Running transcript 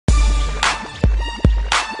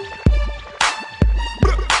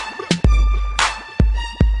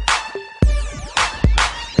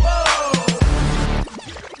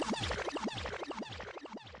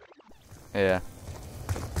Yeah.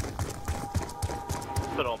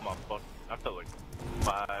 Put all my fuck. I felt like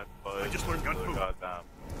 5, but I just learned gun food. Goddamn.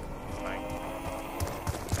 I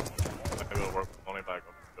can go to work with only back up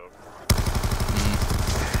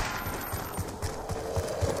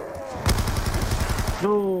and go.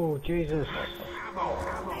 No, Jesus.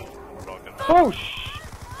 Oh,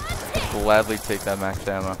 gladly take that max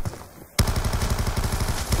ammo.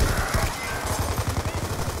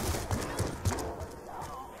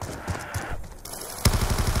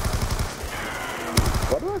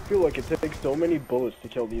 Why do I feel like it takes so many bullets to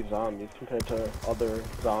kill these zombies compared to other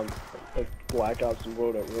zombies, like Black Ops and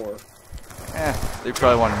World at War? They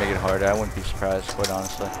probably want to make it harder. I wouldn't be surprised, quite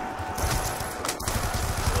honestly.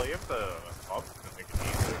 Well, you have to make it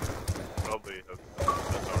easier. Probably that's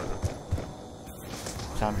harder.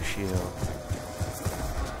 Zombie shield.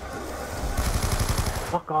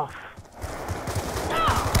 Fuck off.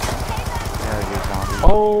 There you go, zombie.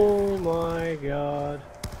 Oh my god.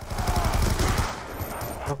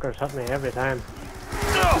 Fuckers hit me every time.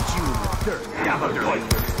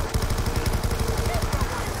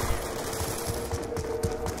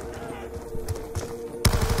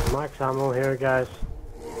 Max ammo here, guys.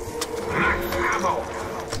 Max ammo.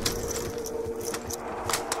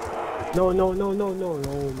 No, no, no, no, no, no.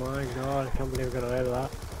 Oh my god, I can't believe we got away with that.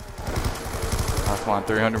 Oh, come on,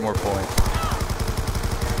 300 more points.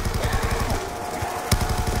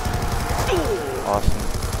 Awesome.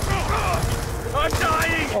 I'm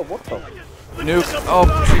dying! Oh, what the? Nuke. Oh,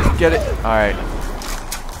 jeez, get it. Alright.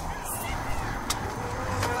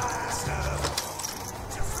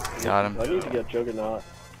 Got him. I need to get Juggernaut.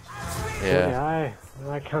 Yeah.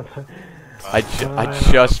 I can't. I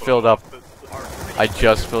just filled up. I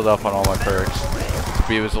just filled up on all my perks.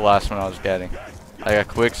 Speed was the last one I was getting. I got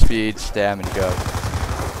quick, speed, stam, and jug.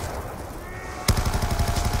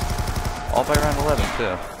 All by round 11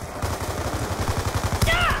 too.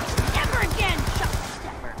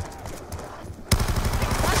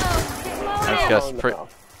 I just guess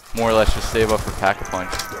more or less just save up for Pack-a-Punch.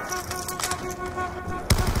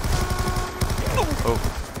 Oh.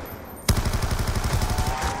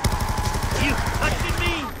 You touching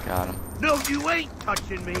me? Got him. No, you ain't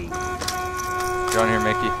touching me. Get on here,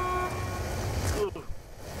 Mickey.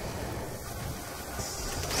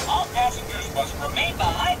 All passengers must remain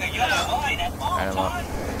behind the yellow line at all times.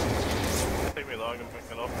 Take me long to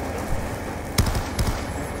pick it up.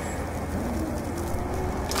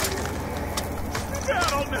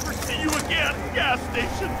 God, I'll never see you again. Gas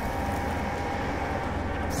station.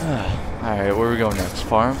 Alright, where are we going next?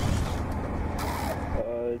 Farm?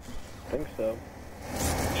 I think so.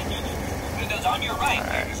 Windows on your right,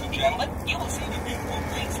 ladies and gentlemen. You will see the beautiful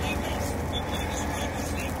green statements.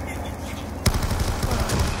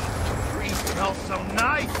 The green smells so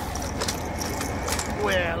nice.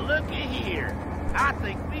 Well, looky here. I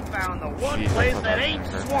think we found the one place that ain't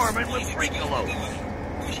swarming with freakalos.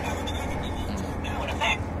 Now, in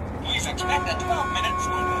effect, please expect a 12-minute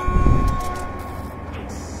window.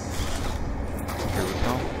 Here we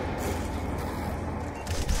go.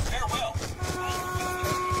 Farewell.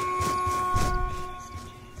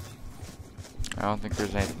 I don't think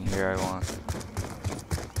there's anything here I want. I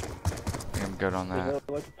think I'm good on Is that.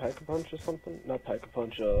 there like a Pack-a-Punch or something? Not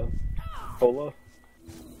Pack-a-Punch, Cola?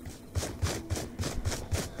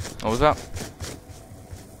 What was that?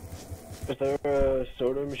 Is there a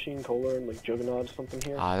soda machine, cola, and like Juggernaut or something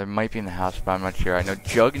here? There might be in the house, but I'm not sure. I know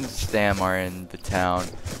Jug and Stam are in the town.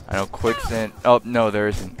 I know Quick's in. Oh no, there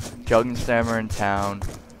isn't. Jug and Stam are in town.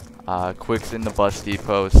 Quick's in the bus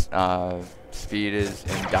depot. Speed is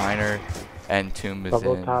in diner, and Tomb is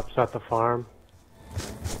Double in. taps at the farm.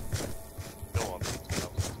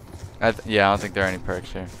 Yeah, I don't think there are any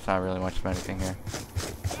perks here. It's not really much of anything here.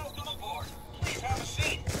 Welcome aboard. Please have a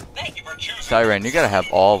seat. Thank you for choosing. Siren, you gotta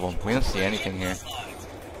have all of them. We don't see anything here.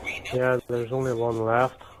 Yeah, there's only one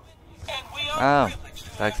left. Oh,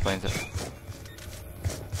 that explains it.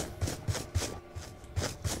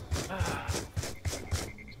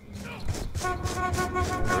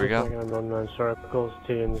 There we go. I'm gonna run around circles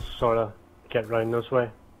to sort of get round this way.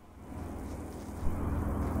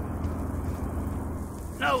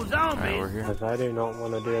 No zombies. Alright, we're here. Because I do not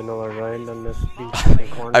want to do another round in this beach.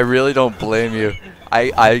 I really don't blame you.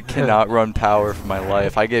 I cannot run power for my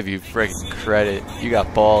life. I give you friggin' credit. You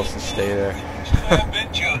got balls to stay there.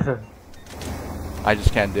 I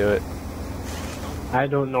just can't do it. I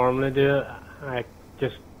don't normally do it.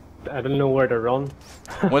 I don't know where to run.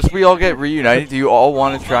 Once we all get reunited, do you all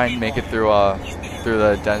want to try and make it through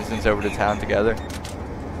the denizens over to town together?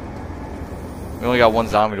 We only got one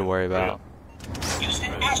zombie to worry about.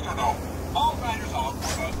 Houston Astrodome. All riders on.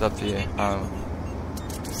 It's up to you.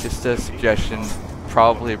 Just a suggestion,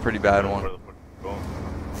 probably a pretty bad one. Where the fuck is it going?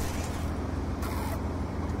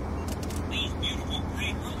 These beautiful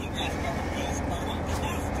green rolling grass covered hills are one of the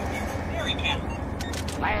last to be the dairy cattle.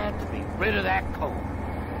 Glad to be rid of that cold.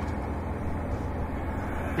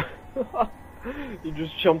 You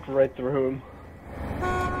just jumped right through him.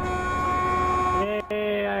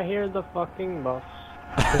 Yay, I hear the fucking bus.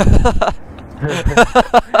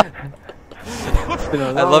 It's been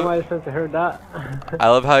a long while since I heard that. I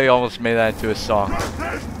love how you almost made that into a song.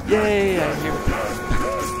 Yay, I hear.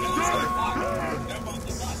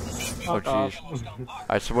 Oh jeez.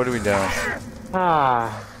 Alright, so what are we doing?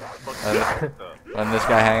 Ah. Letting this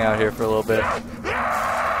guy hang out here for a little bit.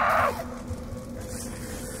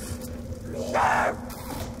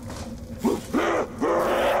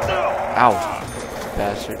 Ow.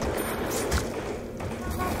 Bastard.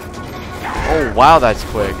 Oh wow, that's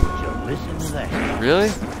quick. Listen to that. Really?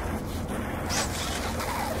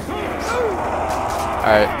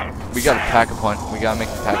 Alright, we gotta pack a punch. We gotta make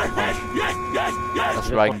a pack a punch. That's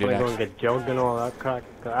what I can do Hopefully next. don't get jugged and all that crap.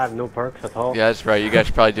 I have no perks at all. Yeah, that's right. You guys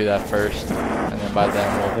should probably do that first. And then by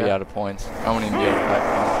then we'll be out of points. I won't even be able to pack a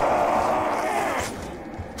punch.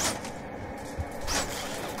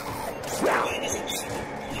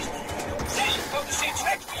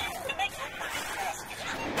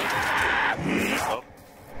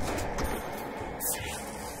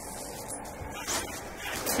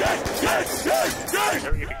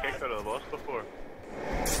 Ever get kicked out of the bus before?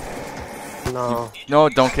 No. No,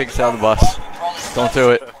 don't kick us out of the bus. Don't do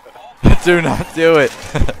it. Do not do it.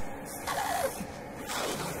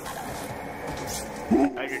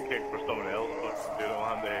 I get kicked for someone else, but do it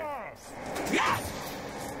one day.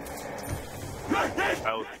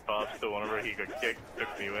 I was tough, so whenever he got kicked,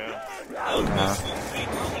 took me in.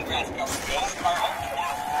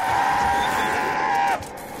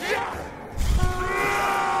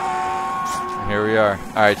 Here we are.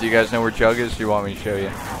 Alright, do you guys know where Jug is? Do you want me to show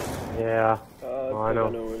you? Yeah. I know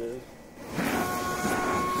where it is.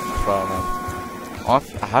 Well, man.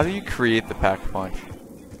 How do you create the pack punch?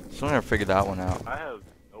 Still never figured that one out. I have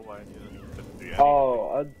no idea.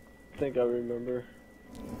 Oh, I think I remember.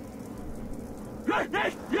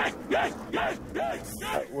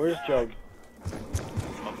 Where's Jug?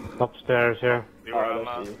 Upstairs here. See where Alright,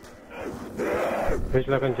 I'm I see. Who's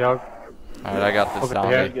looking, Jug? Alright, I got this Over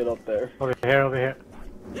here. zombie. Get up there. Over here, over here.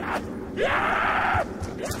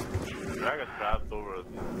 I got trapped over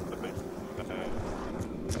the thing.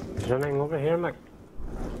 Is there anything over here, Mike?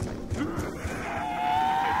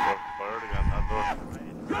 Fired again, that door.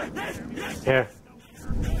 Here.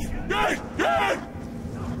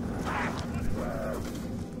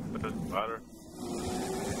 But it doesn't matter.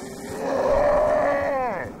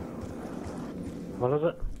 What is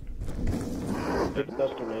it? Big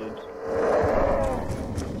dust grenades.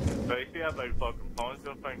 So you see that like fucking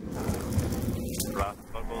poncho thing? Brass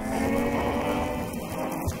knuckles.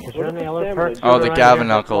 Is there any What other if perks? Oh, the around Gavin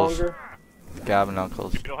here? Knuckles. Gavin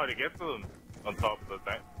Knuckles. You know how to get to them on top of the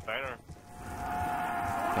diner.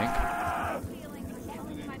 I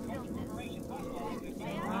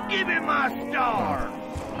Give him my star!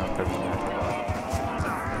 think.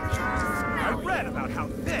 I read about how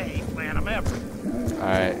they plan them everywhere.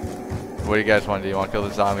 Alright. What do you guys want to do? You want to kill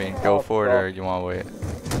the zombie and go for it, or you want to wait?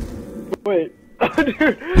 Wait. Dude,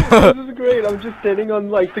 this is great. I'm just sitting on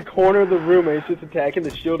like the corner of the room and he's just attacking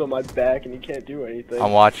the shield on my back and he can't do anything.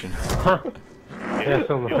 I'm watching. Yeah,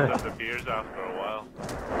 so You'll much. disappears after a while.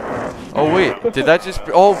 Oh wait, did that just?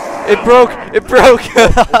 Oh, it broke! It broke!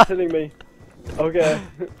 It's hitting me. Okay.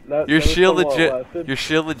 Your shield lasted. your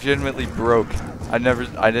shield legitimately broke. I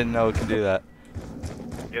didn't know it could do that.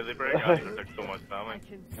 Yeah, they break after they take so much damage.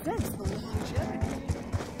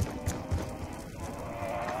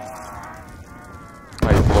 Oh,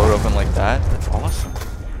 you blow it open like that? That's awesome.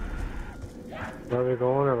 Where are we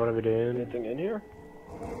going or what are we doing? Anything in here?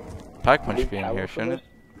 Pack punch Big be in power here, for shouldn't it?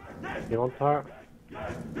 this? You want part?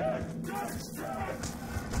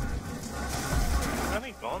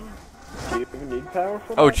 Any guns? Do you even need power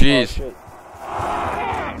for that? Oh, jeez. shit.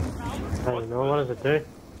 I don't know. What does it do?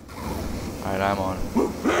 Alright, I'm on.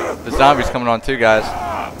 The zombie's coming on too, guys.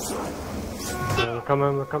 We're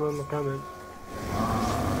coming, we're coming, we're coming.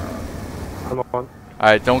 Come on.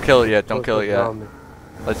 Alright, don't kill it yet. Don't Close kill it the yet. zombie.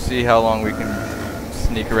 Let's see how long we can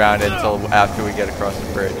sneak around it until after we get across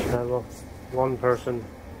the bridge. Okay, well, one person.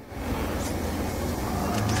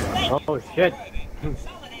 Oh shit!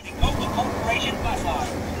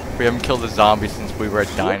 We haven't killed a zombie since we were at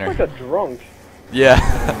You diner. look like a drunk. Yeah.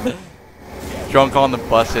 Drunk on the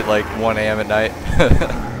bus at like 1 AM at night.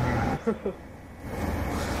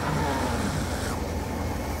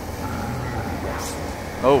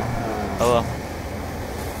 Oh, hello.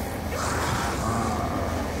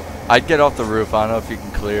 I'd get off the roof. I don't know if you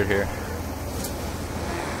can clear it here.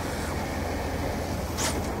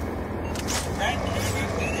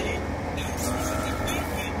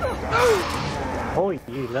 Oh,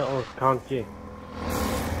 you little cunt, you.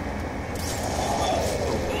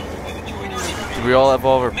 Do we all have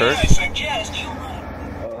all of our perks?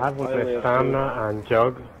 I've one with stamina and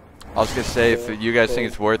jug. I was gonna say, if you guys think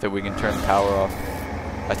it's worth it, we can turn the power off.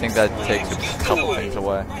 I think that takes a couple things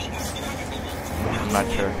away. I'm not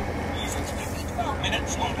sure.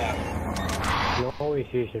 You always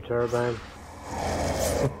use your turbine.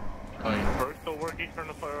 Are your perks still working? Turn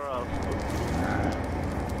the fire off.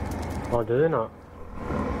 Oh, do they not?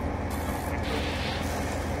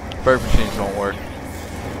 Bird machines won't work.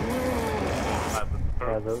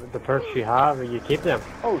 The perks you have, you keep them.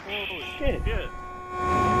 Oh shit!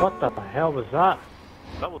 Yeah, What the hell was that?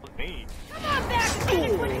 that was me.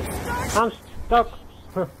 I'm stuck.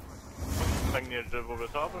 Thing near drove over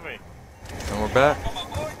the top of me. And we're back.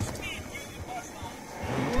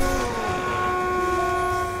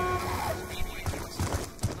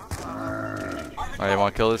 Alright, you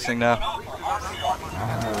wanna kill this thing now?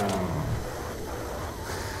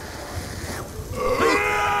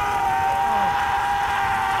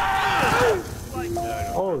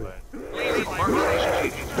 Oh,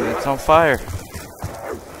 It's on fire.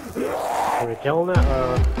 are we killing it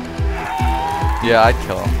or? Yeah, I'd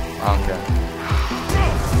kill him. I don't care.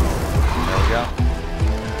 There we go.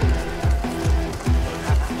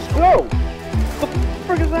 Whoa! What the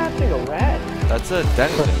frick is that thing? A rat? That's a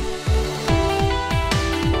denizen.